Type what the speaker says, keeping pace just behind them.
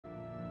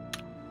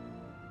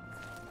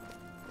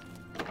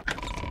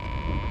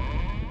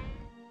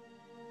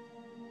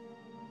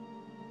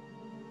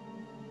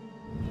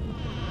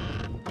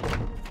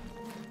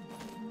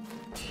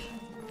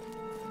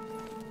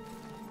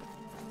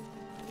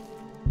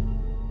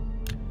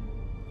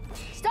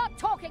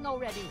talking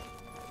already!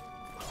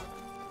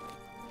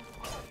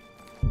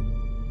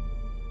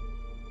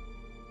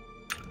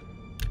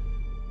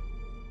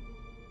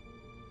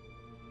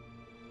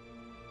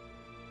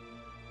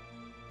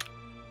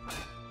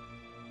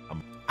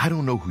 I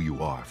don't know who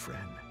you are, friend,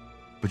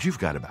 but you've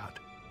got about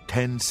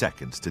 10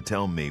 seconds to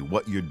tell me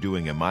what you're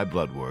doing in my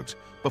bloodworks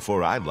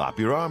before I lop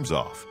your arms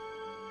off.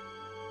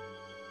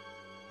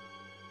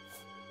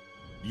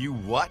 You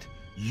what?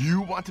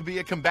 You want to be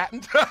a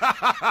combatant?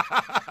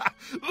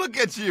 Look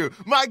at you!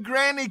 My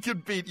granny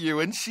could beat you,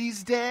 and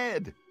she's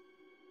dead!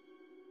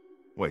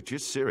 Wait, you're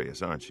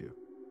serious, aren't you?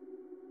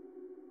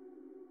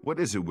 What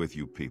is it with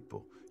you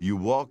people? You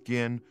walk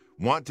in,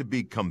 want to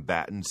be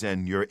combatants,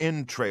 and your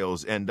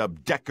entrails end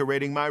up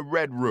decorating my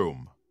red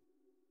room.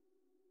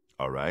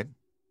 All right,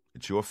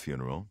 it's your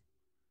funeral.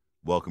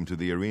 Welcome to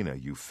the arena,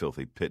 you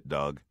filthy pit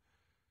dog.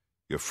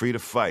 You're free to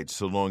fight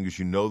so long as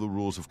you know the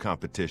rules of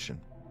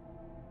competition.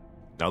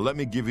 Now let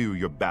me give you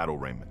your battle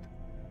raiment.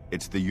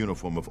 It's the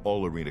uniform of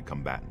all arena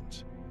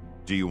combatants.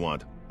 Do you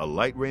want a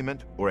light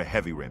raiment or a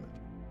heavy raiment?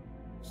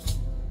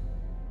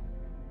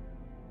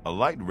 A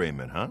light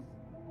raiment, huh?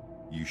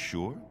 You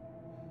sure?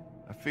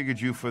 I figured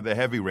you for the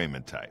heavy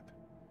raiment type.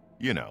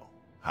 You know,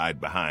 hide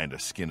behind a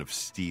skin of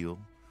steel.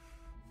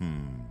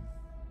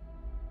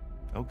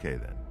 Okay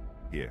then,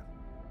 here.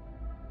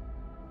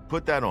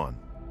 Put that on.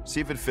 See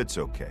if it fits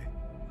okay.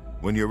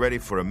 When you're ready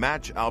for a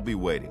match, I'll be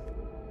waiting.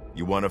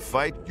 You want to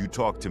fight, you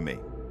talk to me.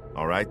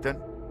 All right then?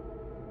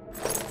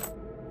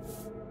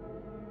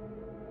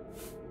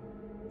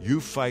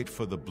 You fight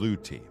for the blue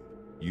team.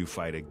 You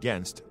fight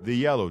against the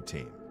yellow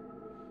team.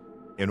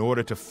 In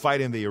order to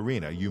fight in the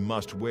arena, you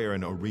must wear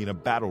an arena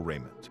battle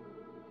raiment.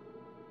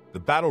 The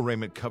battle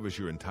raiment covers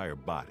your entire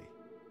body.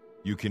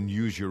 You can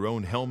use your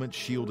own helmet,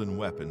 shield, and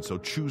weapon, so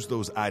choose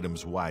those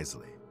items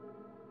wisely.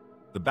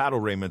 The battle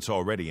raiment's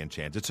already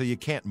enchanted, so you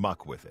can't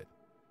muck with it.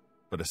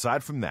 But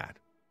aside from that,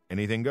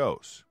 anything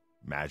goes.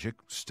 Magic,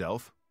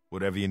 stealth,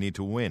 whatever you need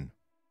to win.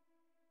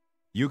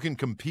 You can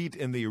compete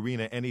in the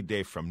arena any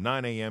day from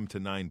 9 a.m. to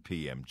 9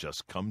 p.m.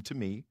 Just come to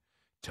me,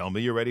 tell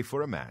me you're ready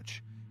for a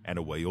match, and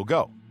away you'll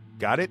go.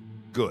 Got it?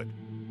 Good.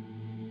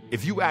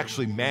 If you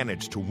actually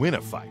manage to win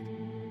a fight,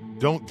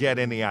 don't get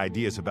any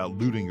ideas about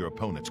looting your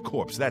opponent's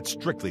corpse. That's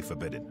strictly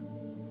forbidden.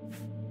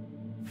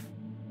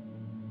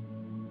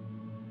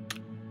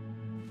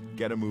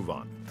 Get a move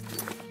on.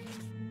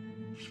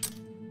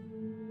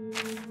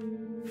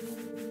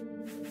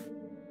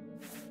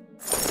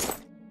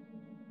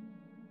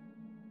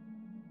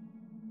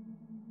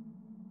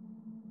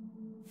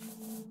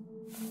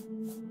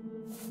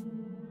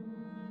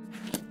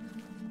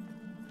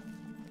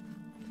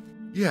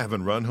 You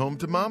haven't run home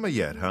to Mama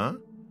yet, huh?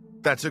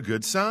 That's a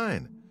good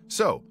sign.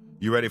 So,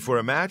 you ready for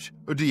a match,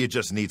 or do you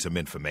just need some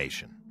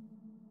information?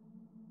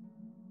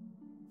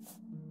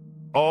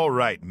 All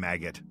right,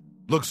 maggot.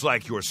 Looks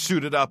like you're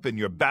suited up in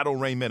your battle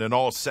raiment and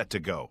all set to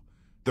go.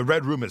 The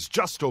red room is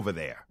just over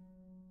there.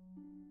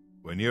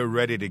 When you're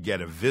ready to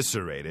get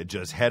eviscerated,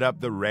 just head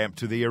up the ramp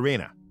to the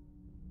arena.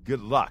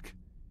 Good luck,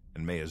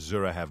 and may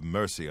Azura have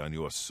mercy on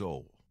your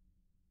soul.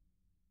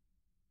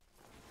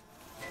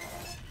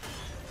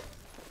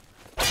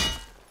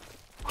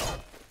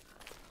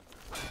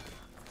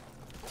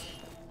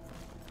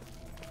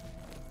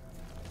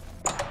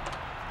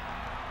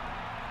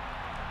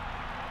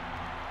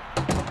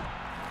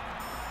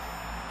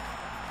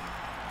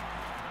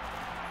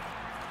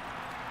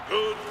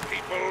 Good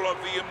people of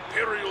the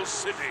Imperial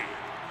City,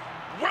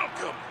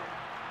 welcome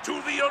to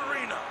the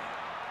arena.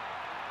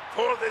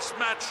 For this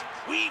match,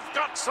 we've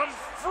got some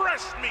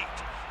fresh meat,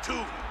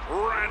 two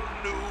brand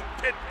new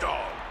pit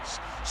dogs.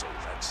 So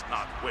let's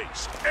not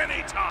waste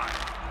any time.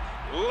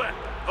 Let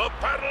the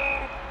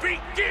battle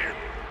begin!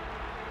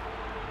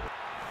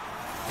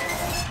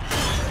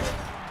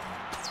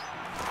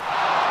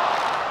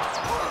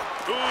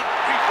 Good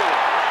people,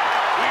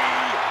 we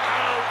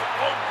have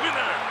a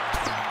winner!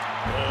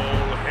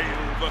 All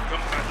hail the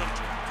combatant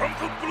from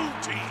the blue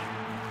team.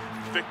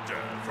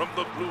 Victor from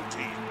the blue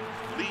team,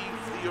 leave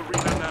the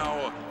arena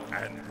now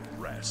and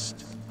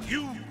rest.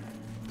 You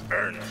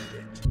earned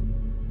it.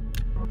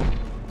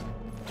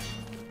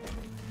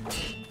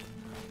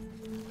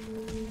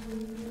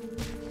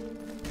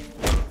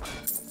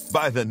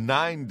 By the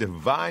 9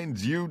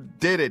 divines, you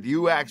did it.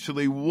 You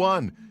actually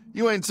won.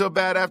 You ain't so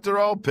bad after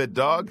all,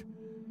 Pitdog.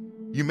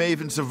 You may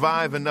even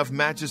survive enough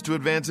matches to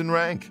advance in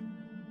rank.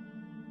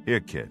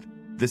 Here, kid.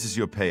 This is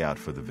your payout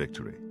for the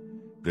victory.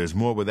 There's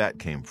more where that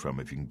came from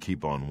if you can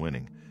keep on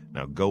winning.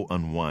 Now go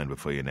unwind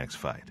before your next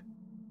fight.